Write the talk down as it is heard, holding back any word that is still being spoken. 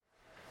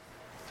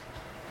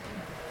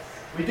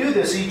We do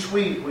this each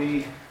week.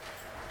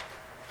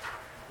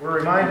 We're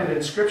reminded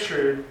in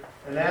Scripture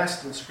and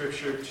asked in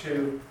Scripture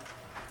to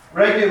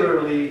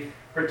regularly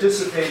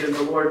participate in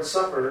the Lord's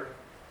Supper.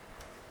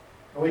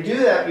 And we do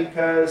that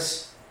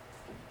because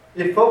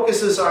it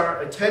focuses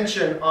our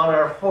attention on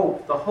our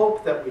hope, the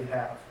hope that we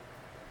have.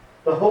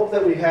 The hope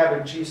that we have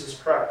in Jesus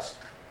Christ.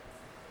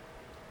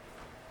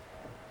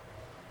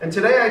 And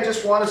today I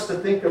just want us to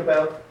think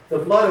about the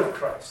blood of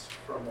Christ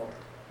for a moment.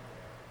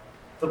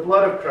 The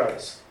blood of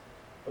Christ.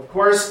 Of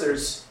course,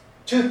 there's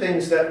two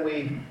things that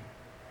we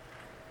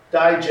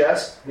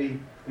digest. We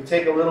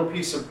take a little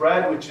piece of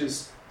bread, which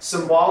is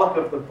symbolic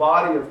of the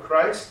body of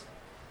Christ.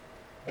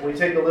 And we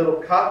take a little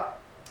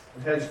cup.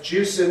 It has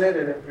juice in it,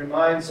 and it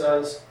reminds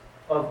us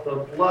of the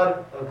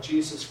blood of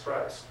Jesus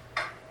Christ.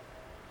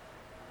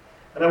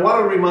 And I want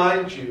to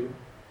remind you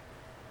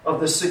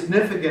of the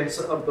significance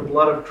of the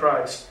blood of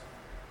Christ.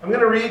 I'm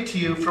going to read to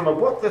you from a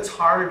book that's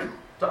hard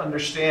to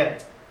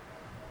understand,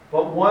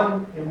 but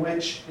one in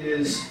which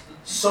is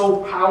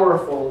so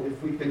powerful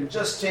if we can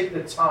just take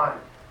the time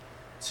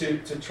to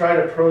try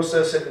to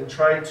process it and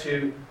try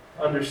to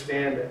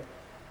understand it.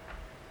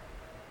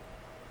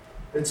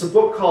 It's a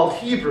book called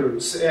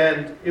Hebrews,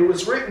 and it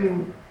was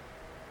written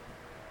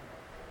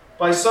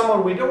by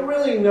someone we don't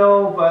really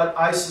know, but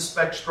I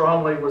suspect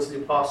strongly was the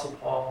Apostle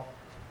Paul,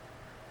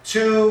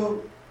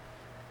 to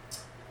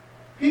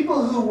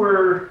people who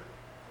were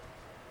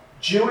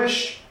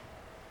Jewish,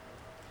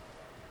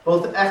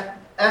 both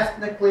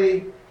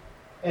ethnically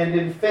and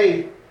in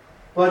faith,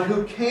 but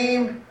who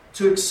came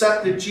to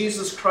accept that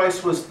Jesus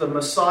Christ was the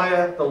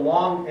Messiah, the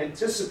long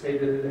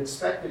anticipated and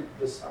expected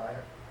Messiah.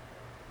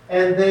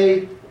 And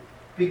they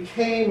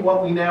became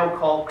what we now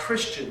call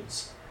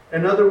Christians.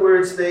 In other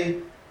words,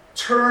 they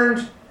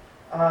turned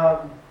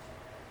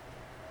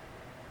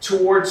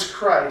towards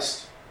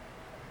Christ,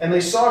 and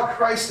they saw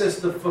Christ as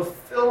the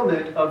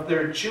fulfillment of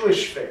their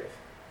Jewish faith.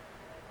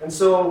 And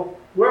so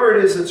whoever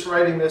it is that's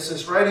writing this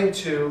is writing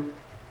to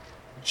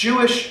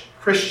Jewish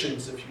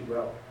Christians, if you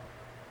will.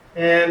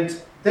 And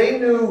they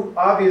knew,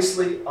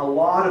 obviously, a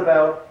lot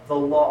about the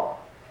law,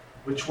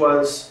 which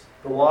was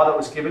the law that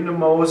was given to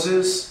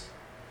Moses.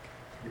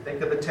 You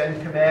think of the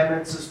Ten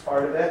Commandments as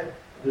part of it.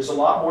 There's a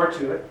lot more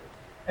to it.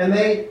 And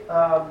they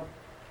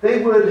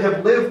would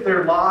have lived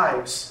their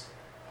lives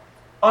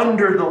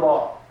under the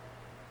law.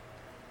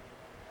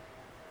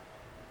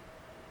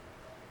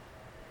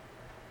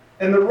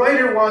 And the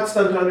writer wants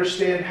them to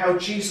understand how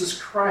Jesus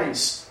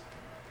Christ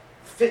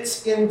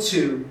fits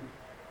into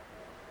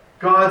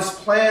God's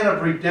plan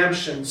of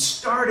redemption,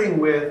 starting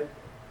with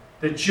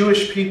the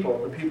Jewish people,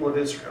 the people of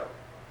Israel.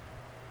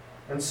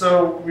 And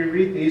so we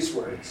read these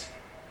words.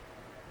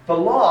 The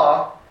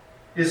law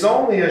is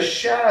only a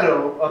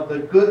shadow of the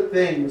good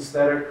things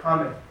that are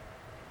coming.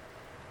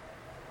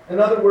 In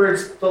other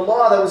words, the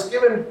law that was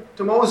given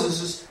to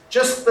Moses is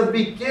just the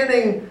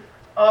beginning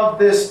of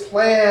this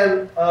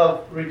plan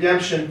of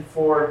redemption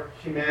for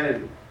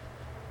humanity,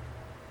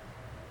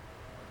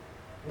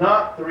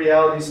 not the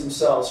realities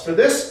themselves. For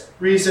this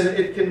reason,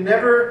 it can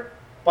never,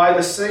 by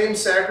the same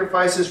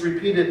sacrifices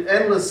repeated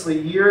endlessly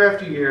year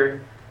after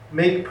year,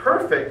 make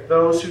perfect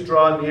those who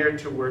draw near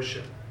to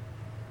worship.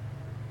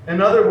 In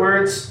other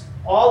words,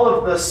 all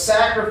of the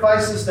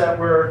sacrifices that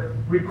were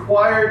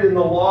required in the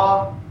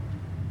law,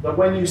 that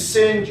when you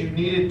sinned, you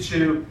needed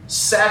to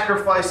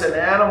sacrifice an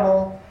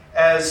animal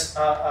as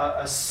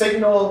a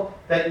signal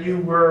that you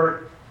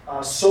were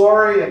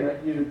sorry and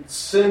that you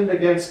sinned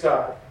against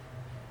God.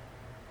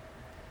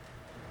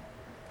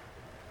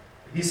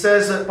 He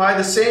says that by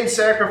the same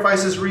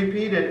sacrifices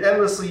repeated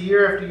endlessly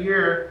year after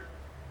year,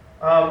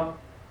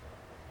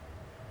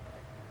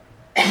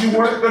 you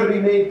weren't going to be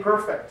made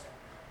perfect.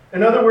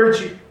 In other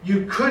words,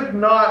 you could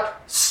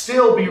not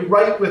still be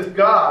right with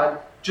God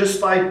just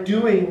by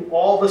doing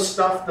all the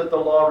stuff that the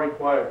law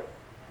required.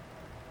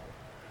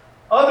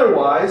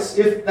 Otherwise,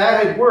 if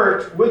that had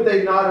worked, would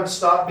they not have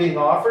stopped being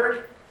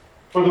offered?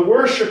 For the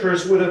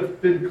worshippers would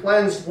have been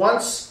cleansed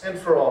once and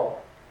for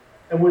all,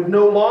 and would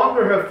no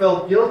longer have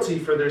felt guilty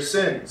for their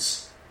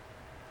sins,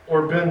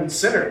 or been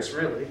sinners,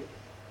 really.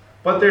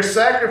 But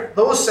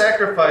those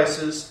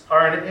sacrifices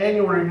are an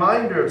annual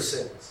reminder of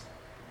sins.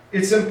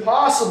 It's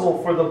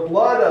impossible for the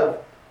blood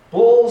of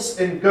bulls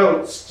and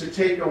goats to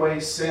take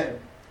away sin.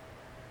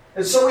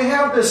 And so we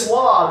have this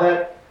law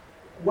that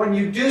when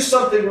you do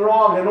something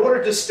wrong, in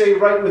order to stay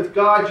right with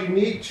God, you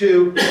need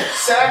to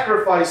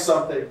sacrifice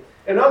something.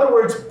 In other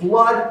words,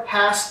 blood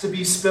has to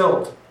be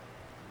spilled.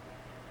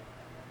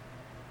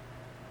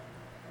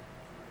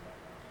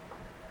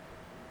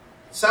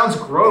 It sounds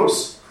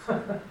gross.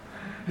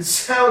 It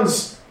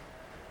sounds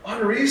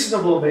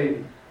unreasonable,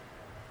 maybe.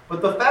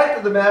 But the fact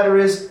of the matter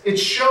is, it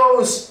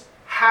shows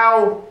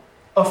how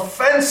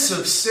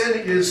offensive sin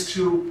is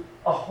to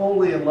a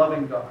holy and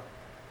loving God.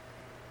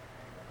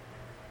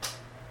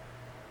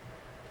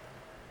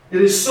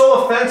 It is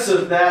so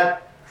offensive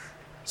that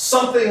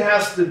something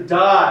has to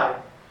die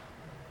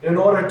in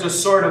order to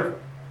sort of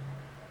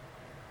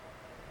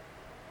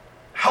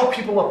help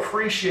people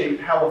appreciate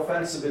how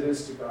offensive it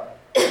is to God.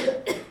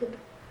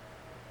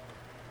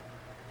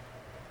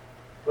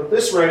 But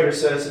this writer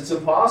says it's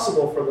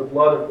impossible for the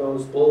blood of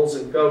those bulls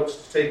and goats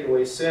to take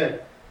away sin.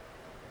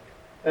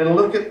 And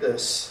look at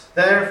this.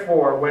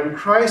 Therefore, when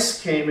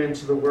Christ came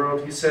into the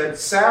world, he said,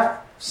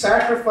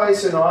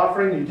 sacrifice and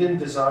offering you didn't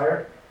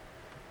desire,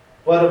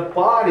 but a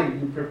body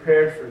you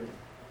prepared for me.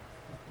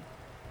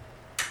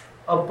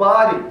 A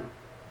body.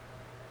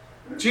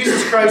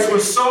 Jesus Christ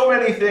was so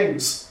many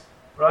things,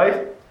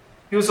 right?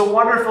 He was a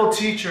wonderful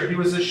teacher. He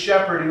was a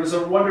shepherd. He was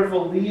a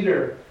wonderful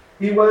leader.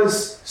 He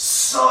was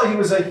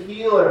a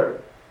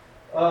healer.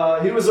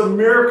 He was a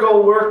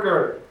miracle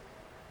worker.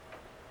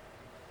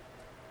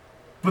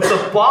 But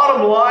the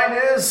bottom line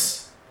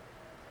is,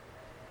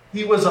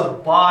 he was a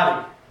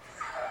body.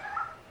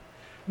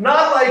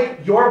 Not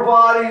like your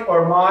body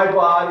or my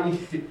body.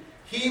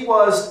 He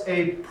was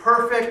a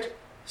perfect,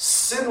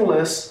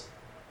 sinless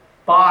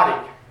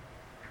body.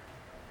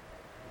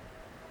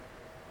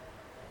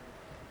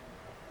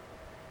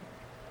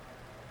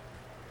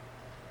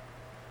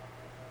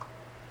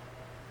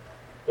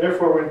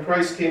 Therefore, when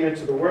Christ came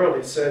into the world,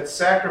 he said,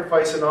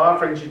 sacrifice and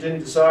offerings you didn't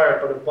desire,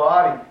 but a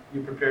body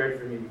you prepared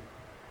for me.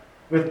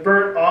 With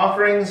burnt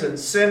offerings and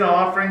sin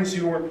offerings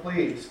you were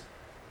pleased.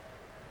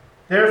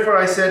 Therefore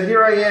I said,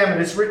 here I am,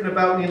 and it's written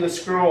about me in the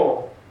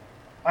scroll.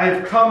 I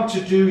have come to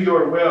do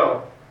your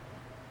will.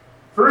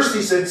 First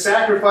he said,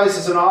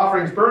 sacrifices and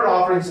offerings, burnt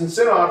offerings and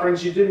sin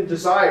offerings you didn't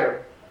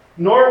desire,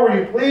 nor were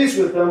you pleased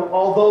with them,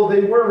 although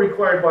they were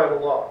required by the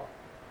law.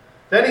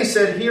 Then he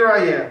said, here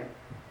I am.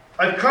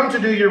 I've come to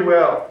do your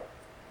will.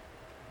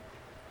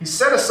 He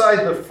set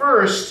aside the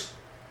first,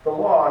 the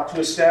law, to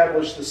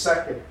establish the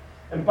second.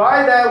 And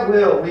by that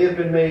will we have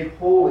been made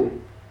holy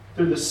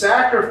through the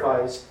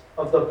sacrifice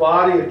of the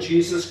body of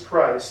Jesus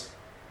Christ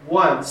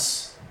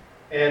once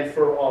and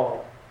for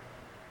all.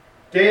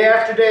 Day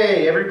after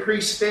day, every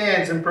priest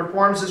stands and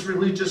performs his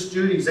religious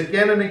duties.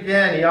 Again and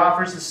again, he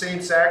offers the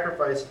same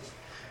sacrifices,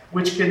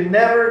 which can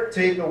never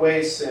take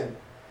away sin.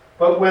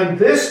 But when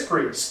this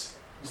priest,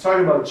 he's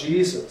talking about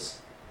Jesus,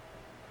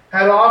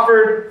 had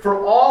offered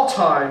for all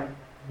time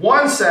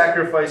one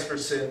sacrifice for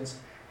sins,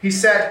 he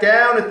sat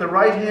down at the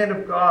right hand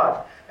of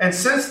God. And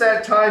since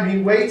that time, he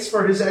waits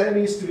for his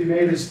enemies to be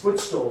made his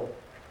footstool.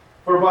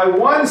 For by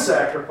one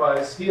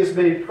sacrifice, he has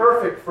made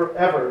perfect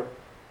forever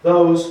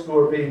those who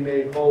are being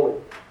made holy.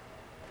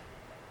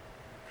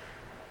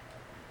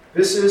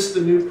 This is the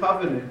new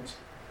covenant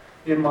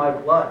in my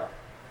blood.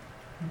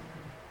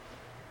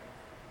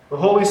 The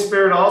Holy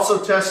Spirit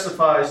also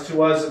testifies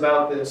to us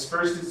about this.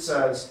 First it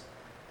says,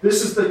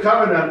 this is the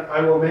covenant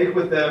I will make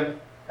with them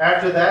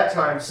after that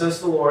time, says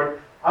the Lord.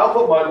 I'll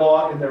put my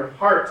law in their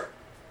heart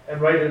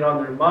and write it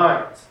on their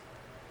minds.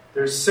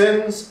 Their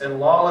sins and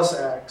lawless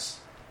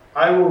acts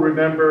I will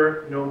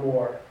remember no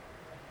more.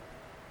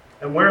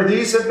 And where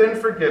these have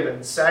been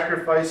forgiven,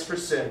 sacrifice for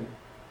sin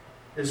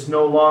is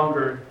no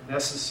longer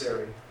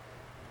necessary.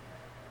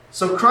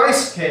 So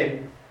Christ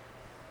came,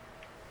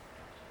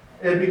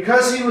 and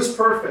because he was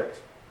perfect,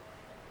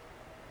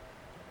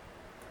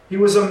 he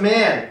was a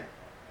man.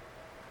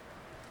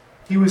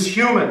 He was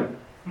human.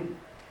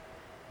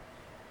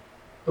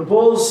 The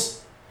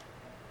bulls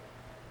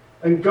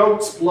and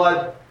goats'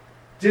 blood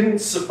didn't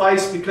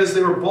suffice because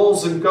they were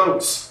bulls and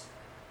goats,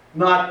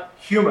 not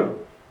human.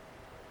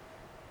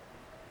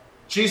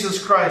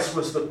 Jesus Christ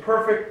was the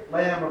perfect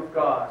Lamb of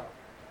God,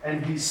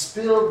 and he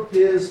spilled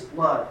his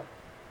blood.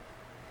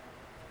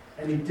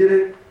 And he did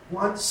it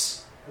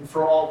once and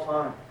for all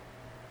time.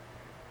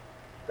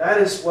 That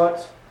is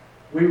what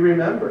we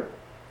remember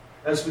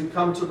as we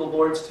come to the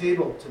Lord's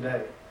table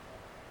today.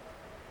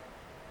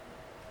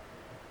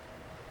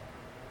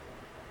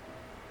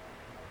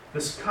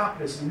 This cup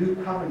is the new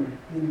covenant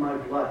in my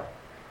blood.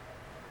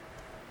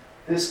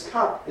 This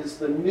cup is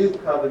the new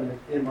covenant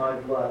in my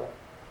blood.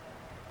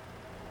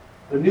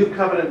 The new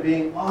covenant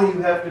being all you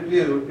have to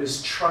do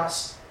is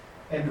trust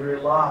and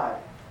rely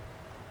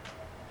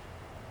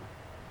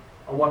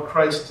on what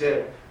Christ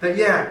did.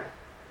 That,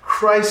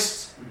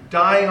 Christ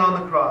dying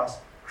on the cross,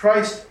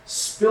 Christ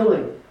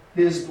spilling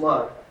his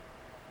blood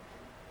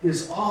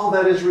is all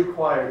that is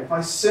required. If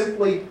I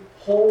simply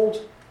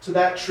hold to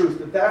that truth,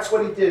 that that's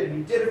what he did, and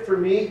he did it for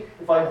me,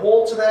 if I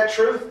hold to that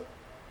truth,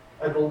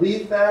 I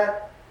believe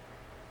that,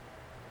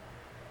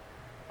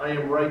 I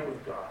am right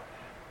with God.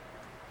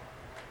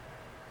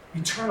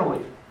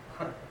 Eternally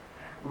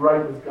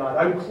right with God.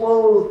 I'm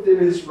clothed in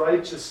his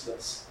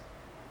righteousness.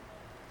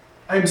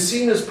 I'm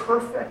seen as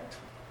perfect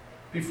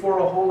before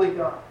a holy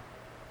God.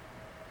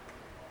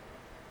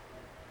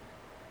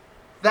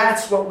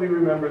 That's what we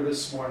remember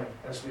this morning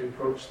as we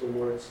approach the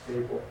Lord's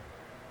table.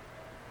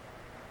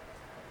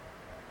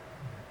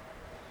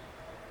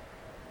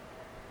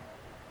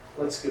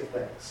 Let's give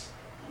thanks.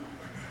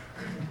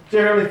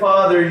 Dear Heavenly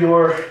Father,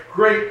 your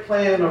great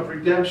plan of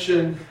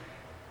redemption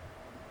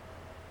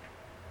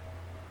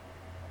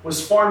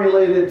was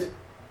formulated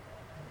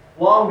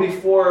long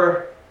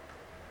before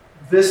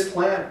this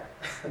planet,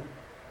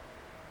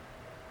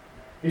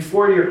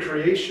 before your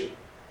creation,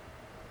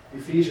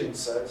 Ephesians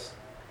says.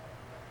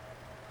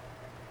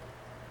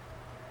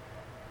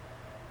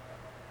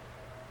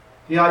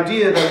 The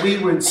idea that we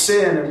would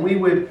sin and we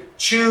would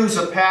choose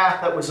a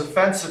path that was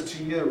offensive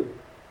to you.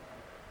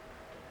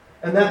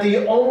 And that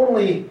the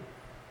only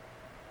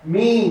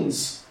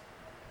means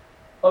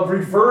of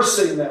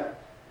reversing that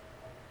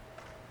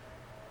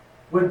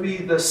would be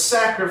the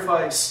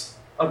sacrifice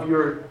of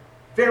your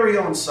very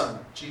own Son,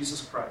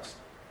 Jesus Christ.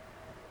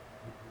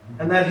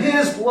 And that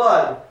his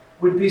blood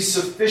would be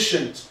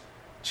sufficient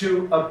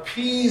to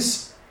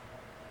appease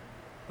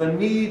the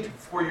need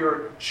for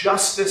your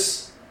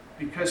justice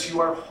because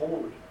you are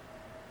holy.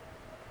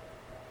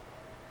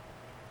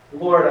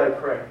 Lord, I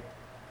pray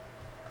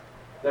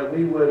that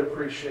we would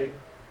appreciate,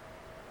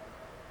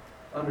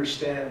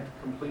 understand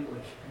completely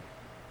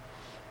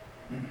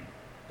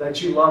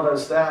that you love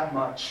us that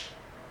much,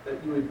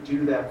 that you would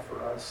do that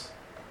for us.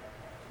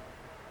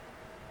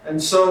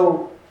 And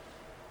so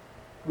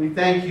we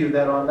thank you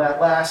that on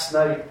that last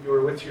night you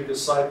were with your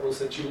disciples,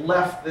 that you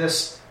left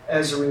this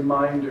as a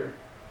reminder.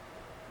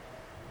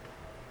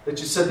 That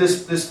you said,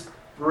 this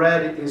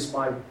bread is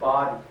my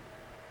body,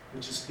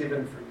 which is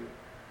given for you.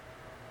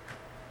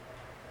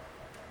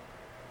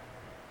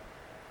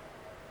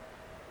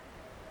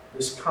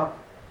 This cup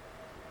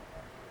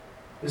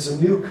is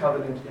a new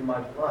covenant in my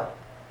blood.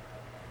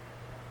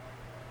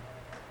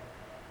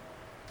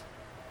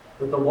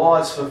 That the law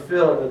is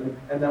fulfilled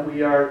and that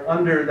we are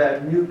under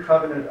that new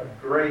covenant of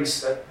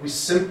grace that we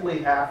simply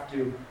have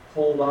to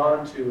hold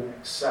on to and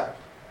accept.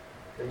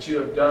 That you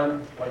have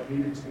done what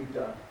needed to be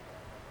done.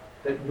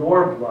 That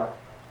your blood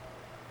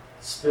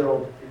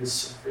spilled is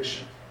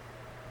sufficient.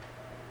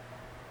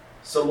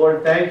 So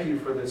Lord, thank you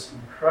for this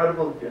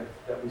incredible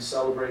gift that we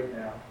celebrate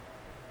now.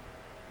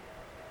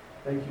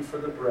 Thank you for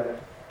the bread.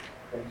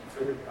 Thank you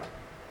for the cup.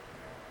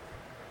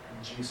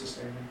 In Jesus'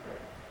 name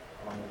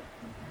we pray.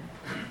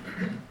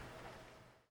 Amen.